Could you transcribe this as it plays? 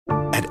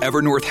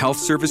Evernorth Health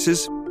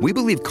Services, we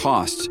believe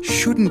costs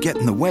shouldn't get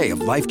in the way of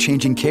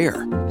life-changing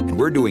care, and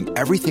we're doing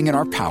everything in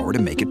our power to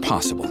make it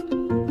possible.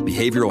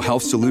 Behavioral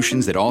health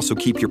solutions that also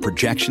keep your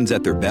projections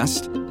at their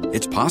best?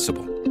 It's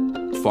possible.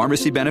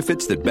 Pharmacy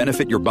benefits that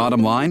benefit your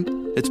bottom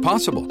line? It's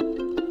possible.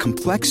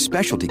 Complex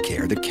specialty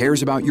care that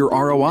cares about your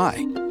ROI?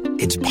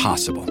 It's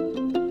possible.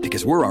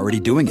 Because we're already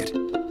doing it.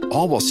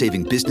 All while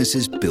saving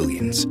businesses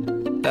billions.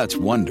 That's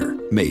Wonder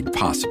made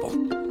possible.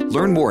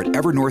 Learn more at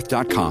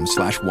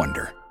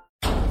evernorth.com/wonder.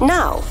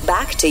 Now,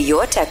 back to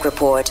Your Tech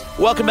Report.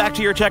 Welcome back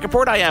to Your Tech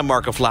Report. I am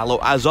Marco Flalo,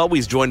 as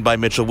always joined by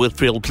Mitchell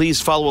Whitfield. Please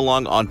follow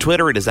along on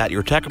Twitter. It is at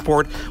Your Tech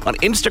Report. On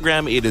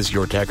Instagram, it is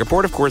Your Tech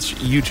Report. Of course,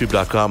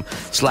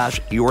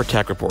 youtube.com/Your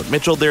Tech Report.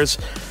 Mitchell, there's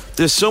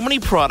so many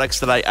products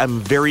that I'm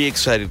very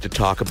excited to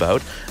talk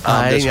about.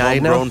 There's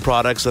homegrown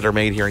products that are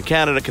made here in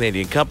Canada,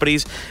 Canadian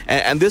companies.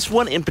 And this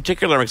one in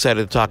particular I'm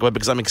excited to talk about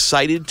because I'm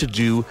excited to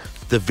do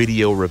the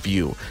video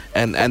review.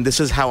 And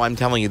this is how I'm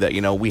telling you that,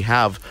 we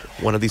have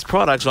one of these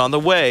products on the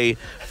way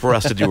for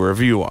us to do a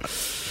review on it.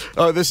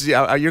 Oh,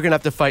 you're going to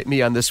have to fight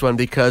me on this one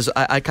because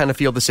I kind of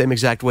feel the same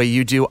exact way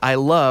you do. I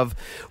love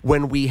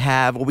when we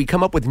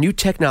come up with new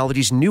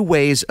technologies, new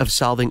ways of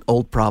solving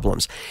old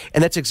problems.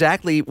 And that's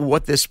exactly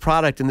what this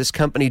product and this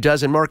company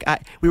does. And Mark,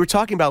 we were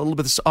talking about a little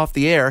bit this off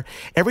the air.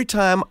 Every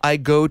time I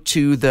go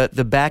to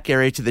the back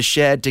area, to the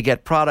shed, to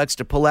get products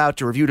to pull out,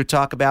 to review, to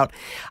talk about,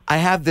 I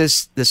have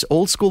this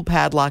old school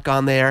padlock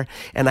on there,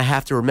 and I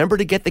have to remember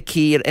to get the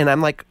key. And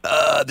I'm like,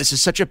 this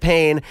is such a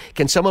pain.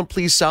 Can someone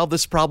please solve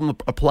this problem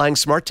applying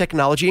smart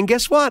technology? And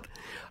guess what?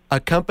 A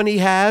company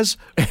has,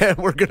 and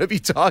we're going to be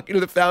talking to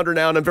the founder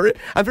now, and I'm very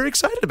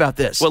excited about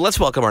this. Well, let's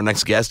welcome our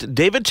next guest.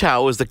 David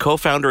Chow is the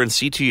co-founder and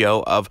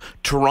CTO of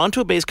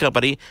Toronto-based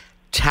company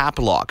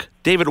TapLock.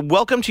 David,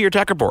 welcome to Your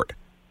Tech Report.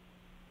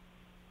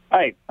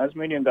 Hi, nice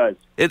meeting you guys.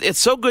 It's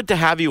so good to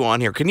have you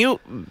on here. Can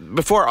you,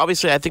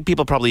 obviously, I think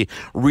people probably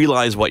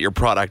realize what your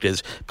product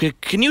is.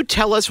 Can you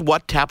tell us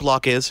what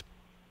TapLock is?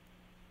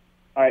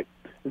 All right,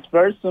 it's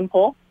very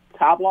simple.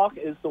 TapLock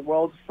is the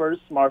world's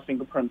first smart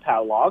fingerprint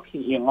padlock.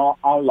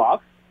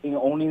 Unlocks in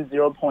only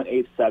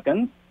 0.8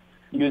 seconds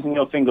using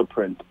your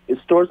fingerprint. It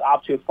stores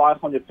up to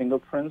 500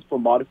 fingerprints for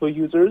multiple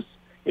users.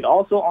 It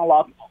also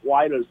unlocks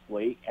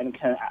wirelessly and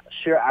can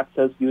share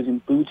access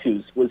using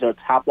Bluetooth with your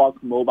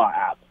TapLock mobile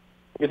app.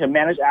 You can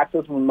manage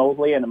access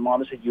remotely and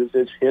monitor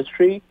usage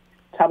history.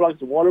 TapLock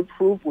is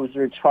waterproof with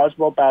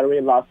rechargeable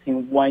battery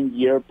lasting 1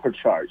 year per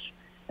charge.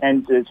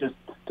 And just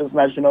to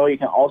let you know, you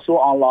can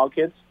also unlock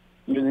it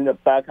using the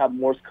backup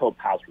Morse code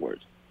password.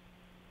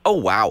 Oh,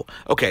 wow.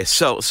 Okay,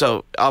 so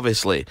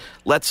obviously,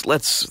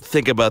 let's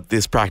think about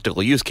these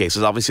practical use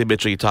cases. Obviously,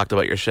 Mitchell, you talked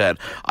about your shed.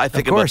 I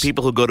think about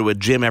people who go to a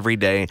gym every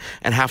day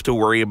and have to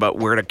worry about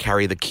where to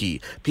carry the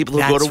key.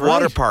 People who go to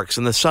water parks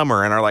in the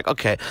summer and are like,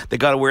 okay, they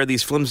got to wear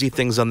these flimsy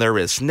things on their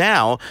wrists.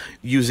 Now,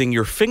 using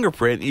your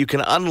fingerprint, you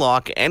can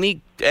unlock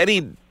any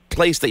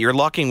place that you're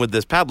locking with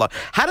this padlock.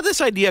 How did this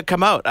idea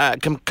come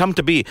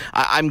to be?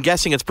 I'm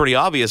guessing it's pretty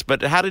obvious,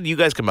 but how did you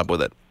guys come up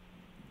with it?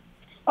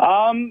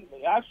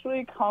 It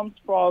actually comes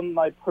from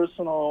our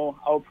personal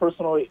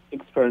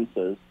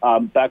experiences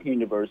back in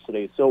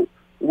university. So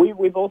we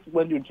both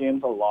went to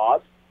gyms a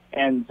lot,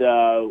 and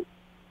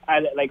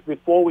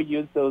before we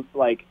use those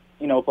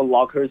for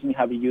lockers, you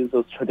have to use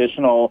those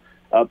traditional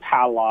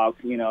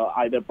padlocks,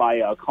 either by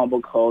a combo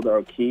code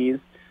or keys.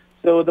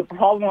 So the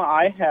problem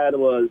I had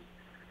was,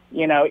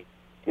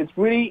 it's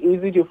really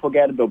easy to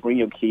forget about bring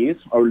your keys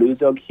or lose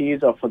your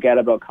keys or forget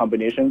about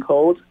combination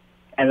code.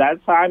 And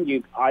that time,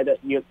 you kind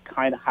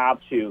of have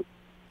to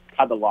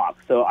cut the lock.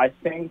 So I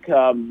think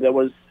there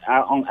was,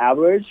 on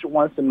average,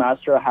 one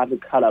semester I had to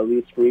cut at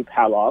least 3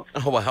 padlocks.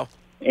 Oh, wow.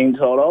 In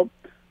total.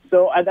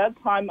 So at that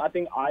time, I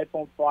think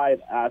iPhone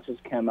 5S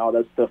just came out.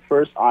 That's the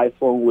first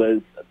iPhone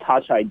with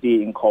Touch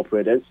ID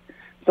incorporated.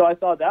 So I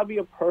thought that would be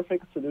a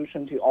perfect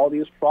solution to all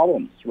these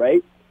problems,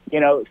 right?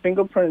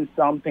 Fingerprint is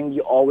something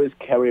you always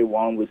carry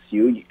around with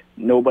you.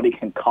 Nobody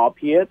can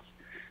copy it.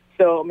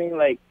 So,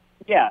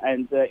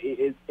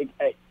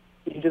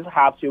 you just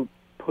have to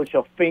put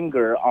your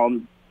finger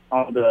on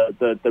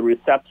the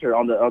receptor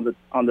on the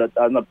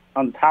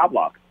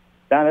TapLock.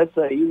 Then it's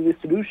an easy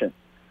solution.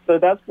 So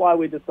that's why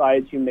we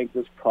decided to make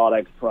this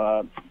product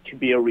to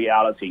be a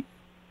reality.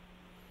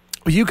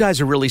 Well, you guys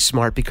are really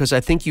smart because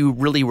I think you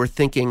really were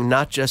thinking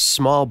not just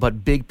small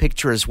but big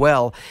picture as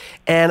well.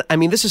 And I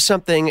mean, this is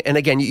something. And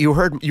again, you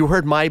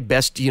heard my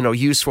best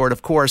use for it.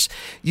 Of course,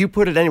 you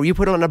put it anywhere. You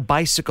put it on a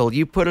bicycle.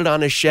 You put it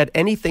on a shed.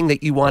 Anything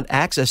that you want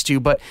access to.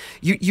 But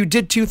you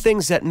did two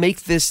things that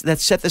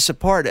set this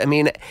apart. I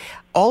mean.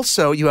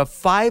 Also, you have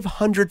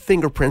 500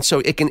 fingerprints, so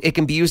it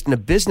can be used in a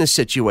business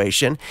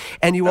situation.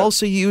 And you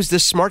also use the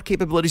smart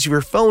capabilities of your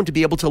phone to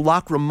be able to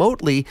lock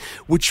remotely,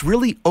 which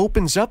really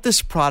opens up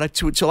this product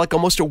to like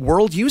almost a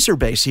world user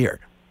base here.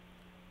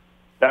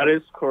 That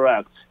is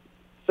correct.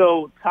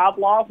 So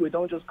TapLock, we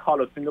don't just call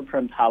it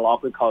fingerprint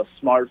padlock, we call it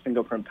smart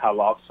fingerprint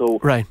padlock. So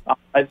right.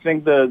 I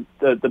think the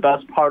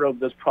best part of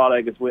this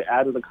product is we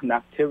added the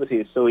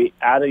connectivity, so we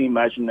added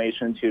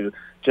imagination to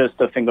just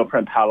the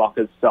fingerprint padlock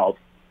itself.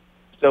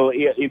 So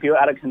if you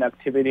add a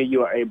connectivity,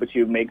 you are able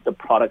to make the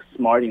product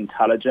smart,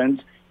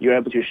 intelligent. You're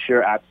able to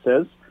share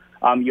access.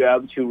 You're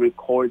able to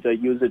record the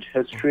usage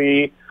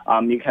history.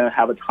 You can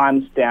have a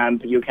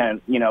timestamp. You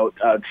can,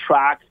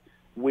 track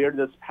where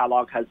this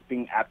padlock has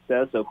been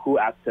accessed, or who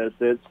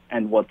accessed it,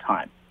 and what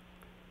time.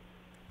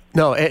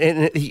 No,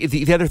 and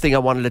the other thing I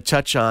wanted to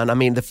touch on, I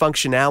mean, the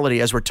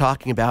functionality, as we're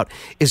talking about,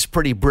 is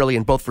pretty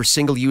brilliant, both for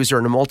single user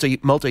and a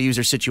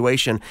multi-user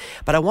situation.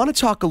 But I want to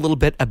talk a little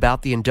bit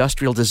about the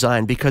industrial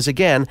design, because,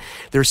 again,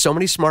 there's so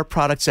many smart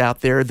products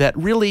out there that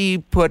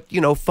really put,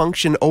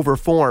 function over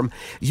form.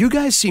 You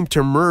guys seem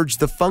to merge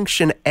the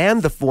function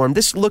and the form.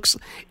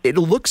 It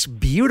looks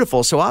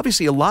beautiful. So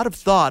obviously a lot of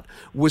thought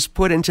was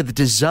put into the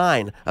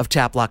design of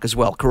TapLock as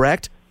well,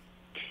 correct?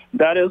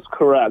 That is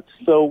correct.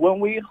 So when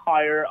we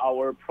hire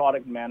our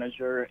product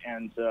manager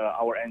and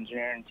our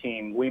engineering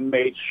team, we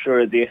made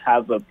sure they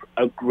have a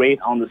great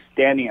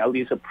understanding, at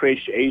least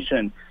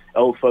appreciation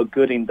of a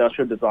good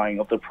industrial design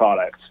of the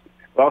product.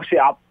 We actually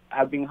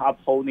have been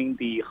upholding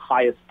the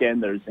highest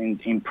standards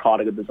in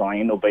product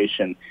design,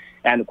 innovation,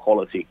 and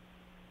quality.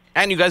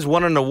 And you guys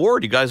won an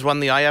award. You guys won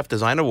the IF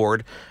Design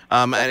Award,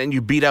 and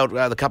you beat out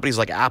the companies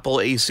like Apple,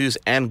 ASUS,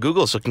 and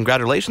Google. So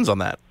congratulations on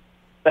that.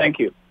 Thank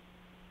you.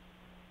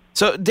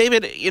 So,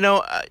 David,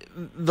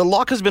 the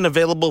lock has been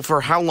available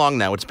for how long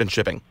now? It's been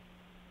shipping.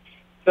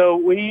 So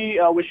we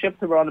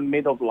shipped around the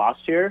mid of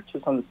last year,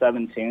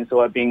 2017.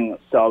 So I've been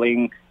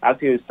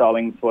actively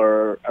selling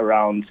for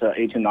around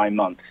 8 to 9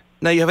 months.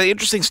 Now, you have an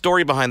interesting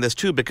story behind this,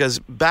 too, because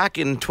back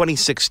in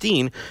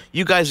 2016,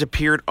 you guys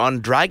appeared on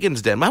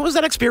Dragon's Den. What was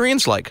that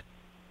experience like?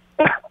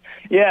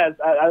 Yes,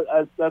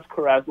 that's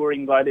correct. We're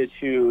invited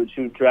to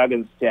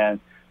Dragon's Den.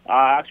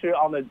 Actually,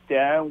 on the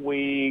Den,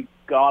 we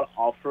got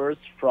offers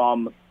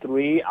from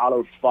 3 out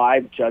of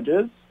 5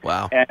 judges.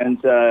 Wow! And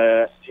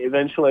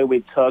eventually,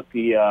 we took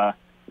the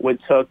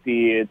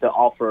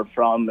offer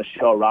from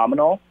Michelle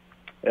Romano.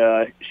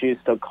 She's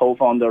the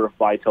co-founder of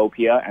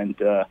Vitopia and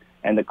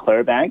the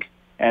Clearbank,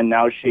 and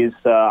now she's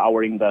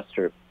our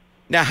investor.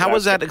 Now, how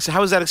was that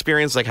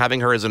experience like, having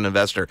her as an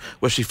investor?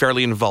 Was she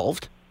fairly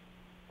involved?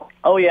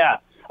 Oh yeah.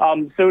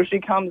 So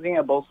she comes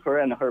in, both her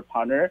and her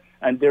partner,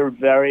 and they're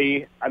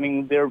very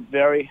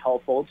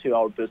helpful to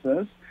our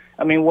business.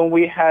 I mean, when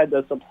we had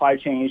the supply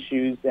chain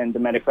issues and the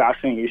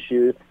manufacturing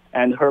issue,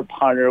 and her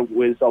partner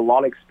with a lot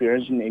of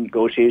experience in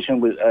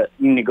negotiating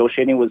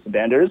with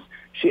vendors,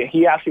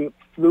 he actually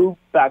flew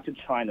back to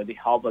China to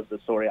help us to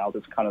sort out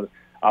this kind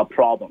of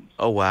problems.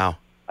 Oh, wow.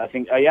 I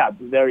think,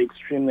 they're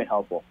extremely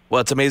helpful.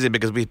 Well, it's amazing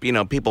because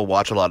people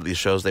watch a lot of these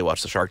shows. They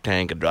watch the Shark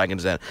Tank and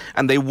Dragon's Den,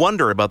 and they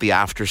wonder about the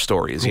after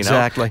stories.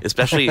 Exactly.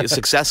 Especially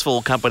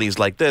successful companies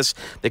like this,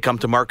 they come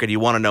to market. You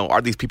want to know, are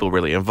these people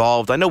really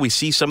involved? I know we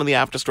see some of the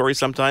after stories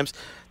sometimes.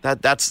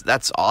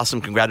 That's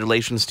awesome.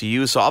 Congratulations to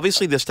you. So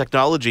obviously, this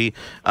technology,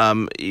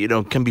 can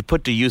be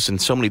put to use in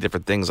so many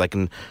different things.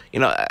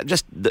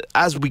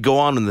 As we go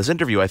on in this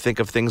interview, I think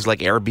of things like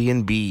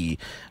Airbnb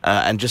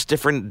and just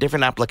different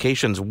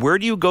applications. Where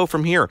do you go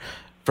from here?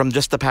 From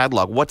just the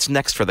padlock, what's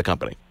next for the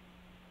company?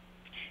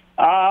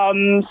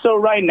 So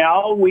right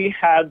now we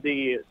have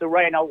the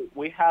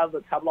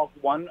TapLock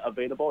 1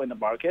 available in the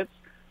market.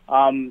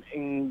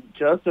 In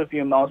just a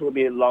few months, we'll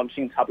be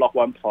launching TapLock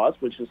 1 Plus,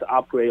 which is an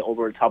upgrade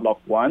over TapLock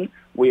 1.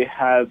 We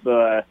have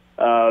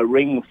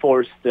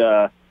reinforced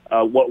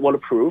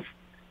waterproof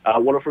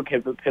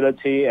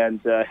capability, and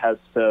has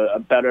a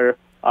better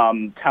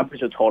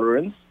temperature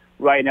tolerance.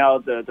 Right now,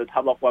 the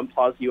TapLock 1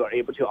 Plus, you are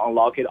able to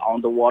unlock it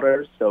on the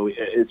water, so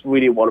it's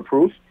really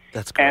waterproof.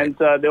 That's great. And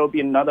there will be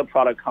another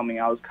product coming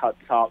out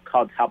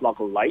called TapLock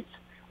Lite,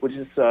 which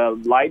is a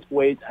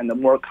lightweight and a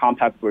more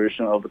compact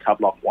version of the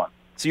TapLock 1.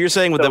 So you're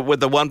saying with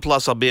the 1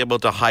 Plus, I'll be able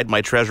to hide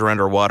my treasure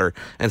underwater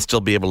and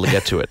still be able to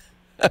get to it?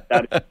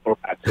 That is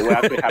correct. So we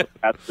actually have to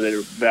test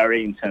it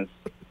very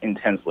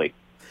intensely.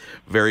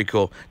 Very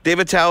cool.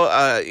 David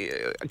Tao,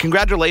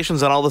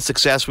 congratulations on all the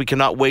success. We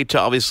cannot wait to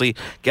obviously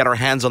get our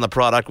hands on the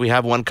product. We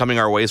have one coming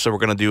our way, so we're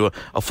going to do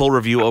a full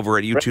review over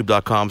at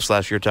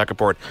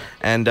youtube.com/yourtechreport.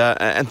 And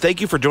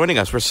thank you for joining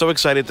us. We're so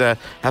excited to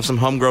have some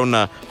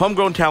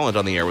homegrown talent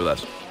on the air with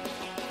us.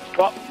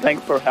 Well,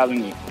 thanks for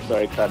having me.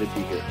 Very excited to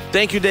be here.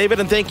 Thank you,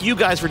 David, and thank you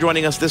guys for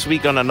joining us this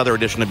week on another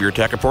edition of Your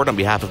Tech Report. On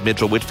behalf of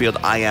Mitchell Whitfield,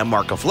 I am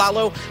Mark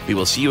Aflalo. We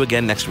will see you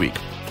again next week.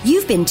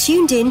 You've been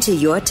tuned in to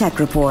Your Tech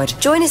Report.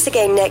 Join us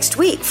again next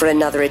week for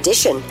another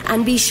edition.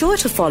 And be sure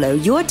to follow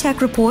Your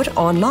Tech Report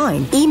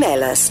online.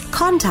 Email us,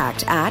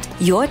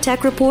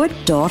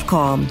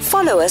 contact@yourtechreport.com.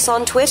 Follow us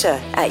on Twitter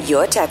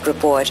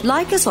 @YourTechReport.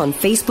 Like us on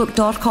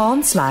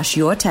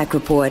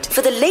Facebook.com/YourTechReport.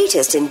 For the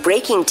latest in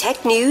breaking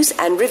tech news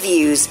and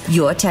reviews,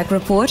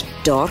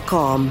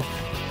 YourTechReport.com.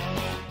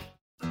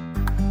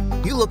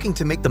 You looking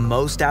to make the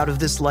most out of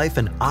this life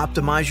and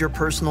optimize your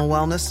personal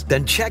wellness?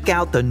 Then check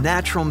out the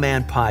Natural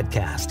Man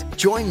Podcast.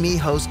 Join me,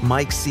 host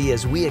Mike C.,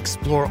 as we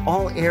explore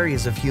all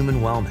areas of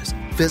human wellness,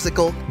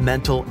 physical,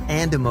 mental,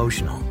 and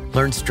emotional.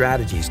 Learn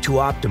strategies to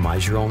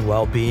optimize your own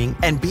well-being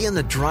and be in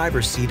the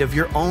driver's seat of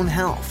your own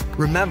health.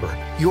 Remember,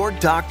 your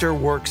doctor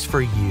works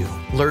for you.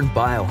 Learn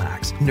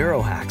biohacks,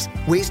 neurohacks,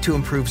 ways to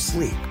improve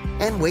sleep,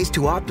 and ways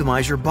to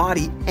optimize your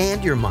body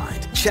and your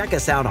mind. Check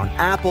us out on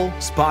Apple,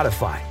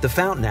 Spotify, the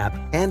Fountain app,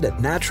 and at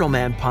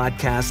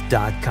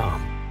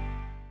naturalmanpodcast.com.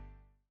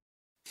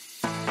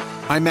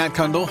 I'm Matt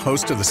Kundle,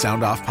 host of the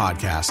Sound Off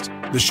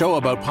Podcast, the show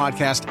about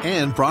podcast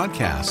and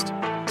broadcast.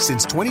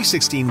 Since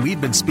 2016,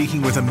 we've been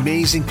speaking with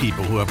amazing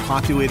people who have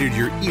populated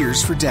your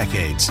ears for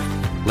decades.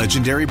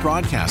 Legendary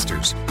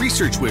broadcasters,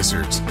 research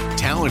wizards,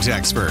 talent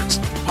experts,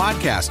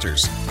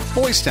 podcasters,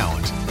 voice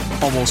talent.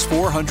 Almost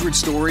 400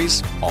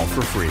 stories, all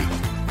for free.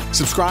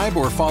 Subscribe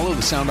or follow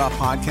the Sound Off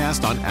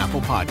Podcast on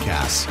Apple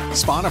Podcasts,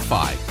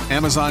 Spotify,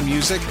 Amazon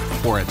Music,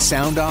 or at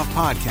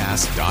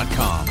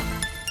soundoffpodcast.com.